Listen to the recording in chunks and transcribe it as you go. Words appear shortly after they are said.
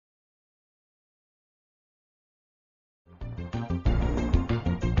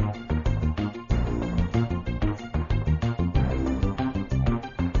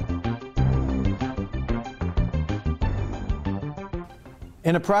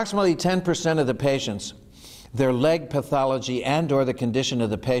In approximately 10% of the patients, their leg pathology and/or the condition of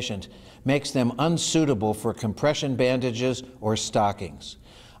the patient makes them unsuitable for compression bandages or stockings.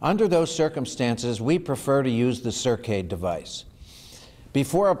 Under those circumstances, we prefer to use the CircAid device.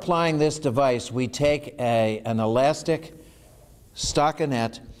 Before applying this device, we take an elastic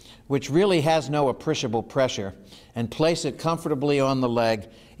stockinette, which really has no appreciable pressure, and place it comfortably on the leg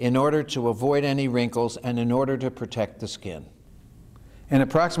in order to avoid any wrinkles and in order to protect the skin. In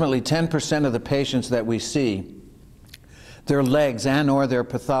approximately 10% of the patients that we see, their legs and/or their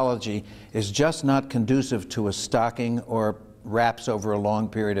pathology is just not conducive to a stocking or wraps over a long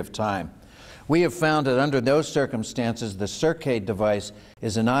period of time. We have found that under those circumstances, the CircAid device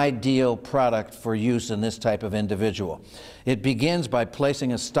is an ideal product for use in this type of individual. It begins by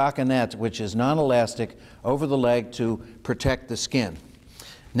placing a stockinette, which is non-elastic, over the leg to protect the skin.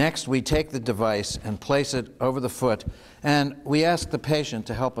 Next, we take the device and place it over the foot, and we ask the patient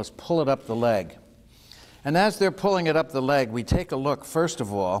to help us pull it up the leg. And as they're pulling it up the leg, we take a look, first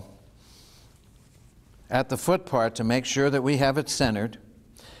of all, at the foot part to make sure that we have it centered.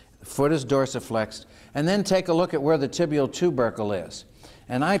 The foot is dorsiflexed, and then take a look at where the tibial tubercle is.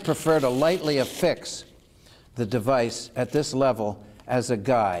 And I prefer to lightly affix the device at this level as a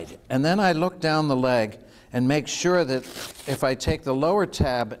guide. And then I look down the leg and make sure that if I take the lower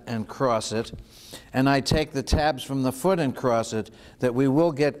tab and cross it, and I take the tabs from the foot and cross it, that we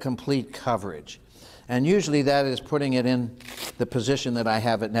will get complete coverage. And usually that is putting it in the position that I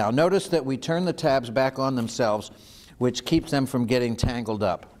have it now. Notice that we turn the tabs back on themselves, which keeps them from getting tangled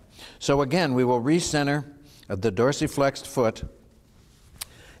up. So again, we will recenter the dorsiflexed foot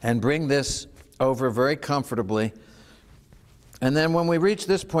and bring this over very comfortably. And then when we reach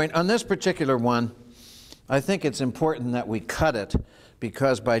this point, on this particular one, I think it's important that we cut it,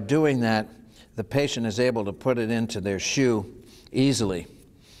 because by doing that, the patient is able to put it into their shoe easily.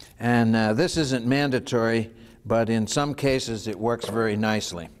 And this isn't mandatory, but in some cases it works very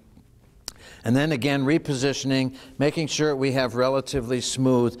nicely. And then again, repositioning, making sure we have relatively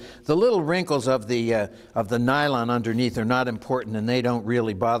smooth. The little wrinkles of the nylon underneath are not important, and they don't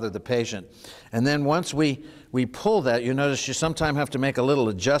really bother the patient. And then once we pull that, you notice you sometimes have to make a little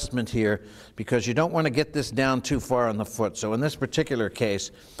adjustment here, because you don't want to get this down too far on the foot. So in this particular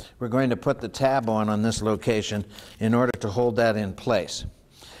case, we're going to put the tab on this location in order to hold that in place.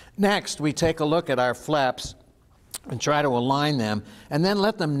 Next, we take a look at our flaps and try to align them, and then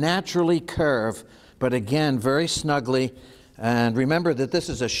let them naturally curve, but again, very snugly. And remember that this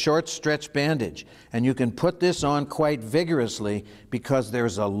is a short stretch bandage, and you can put this on quite vigorously because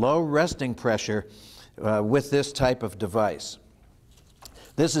there's a low resting pressure with this type of device.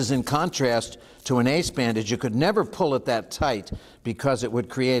 This is in contrast to an ACE bandage. You could never pull it that tight because it would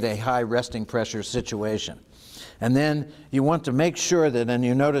create a high resting pressure situation. And then you want to make sure that, and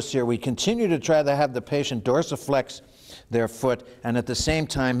you notice here, we continue to try to have the patient dorsiflex their foot and at the same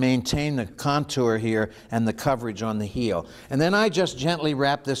time maintain the contour here and the coverage on the heel. And then I just gently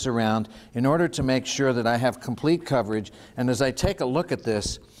wrap this around in order to make sure that I have complete coverage. And as I take a look at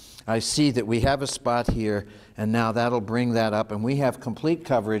this, I see that we have a spot here, and now that'll bring that up, and we have complete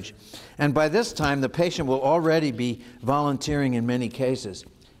coverage. And by this time, the patient will already be volunteering in many cases.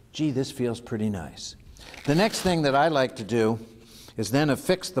 Gee, this feels pretty nice. The next thing that I like to do is then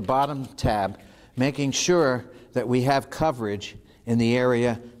affix the bottom tab, making sure that we have coverage in the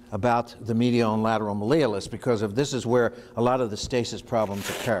area about the medial and lateral malleolus, because this is where a lot of the stasis problems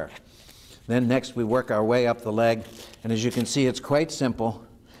occur. Then next we work our way up the leg, and as you can see, it's quite simple,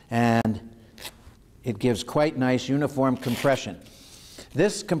 and it gives quite nice uniform compression.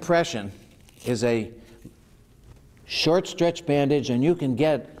 This compression is a short stretch bandage, and you can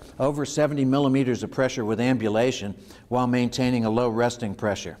get over 70 millimeters of pressure with ambulation while maintaining a low resting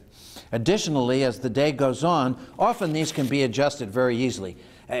pressure. Additionally, as the day goes on, often these can be adjusted very easily,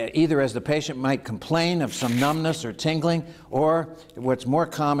 either as the patient might complain of some numbness or tingling, or what's more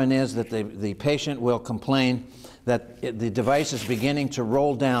common is that the patient will complain that the device is beginning to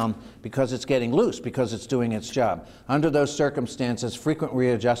roll down because it's getting loose, because it's doing its job. Under those circumstances, frequent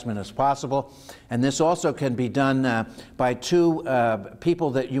readjustment is possible, and this also can be done by two people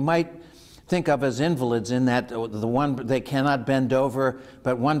that you might think of as invalids, in that they cannot bend over,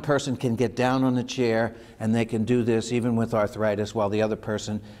 but one person can get down on the chair, and they can do this even with arthritis, while the other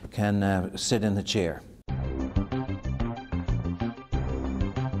person can sit in the chair.